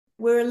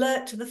we're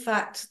alert to the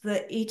fact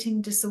that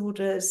eating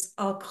disorders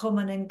are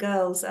common in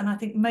girls. And I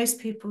think most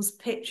people's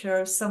picture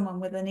of someone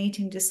with an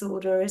eating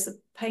disorder is a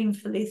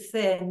painfully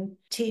thin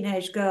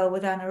teenage girl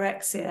with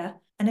anorexia.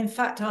 And in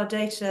fact, our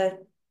data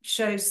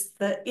shows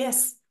that,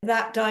 yes,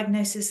 that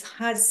diagnosis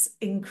has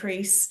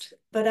increased,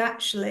 but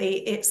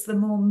actually it's the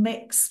more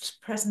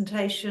mixed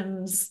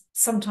presentations,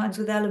 sometimes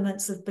with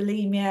elements of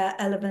bulimia,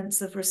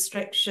 elements of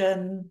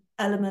restriction,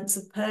 elements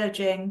of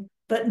purging,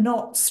 but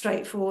not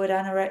straightforward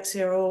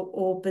anorexia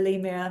or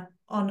bulimia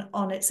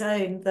on its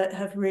own, that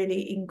have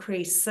really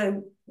increased.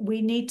 So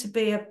we need to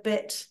be a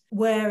bit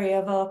wary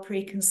of our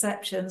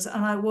preconceptions.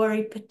 And I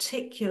worry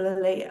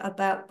particularly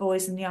about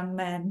boys and young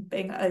men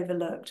being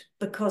overlooked,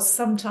 because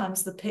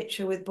sometimes the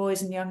picture with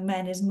boys and young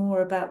men is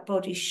more about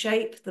body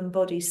shape than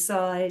body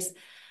size,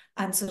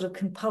 and sort of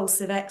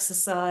compulsive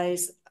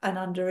exercise and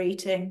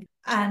undereating,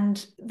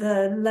 and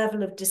the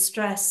level of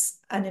distress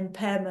and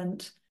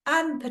impairment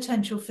and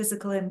potential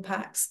physical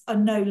impacts are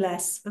no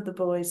less for the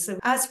boys. So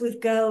as with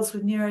girls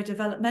with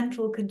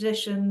neurodevelopmental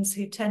conditions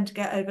who tend to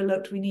get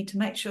overlooked, we need to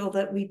make sure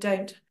that we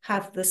don't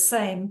have the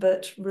same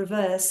but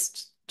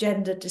reversed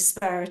gender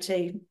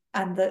disparity,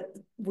 and that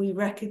we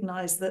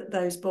recognise that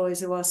those boys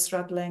who are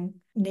struggling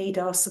need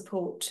our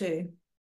support too.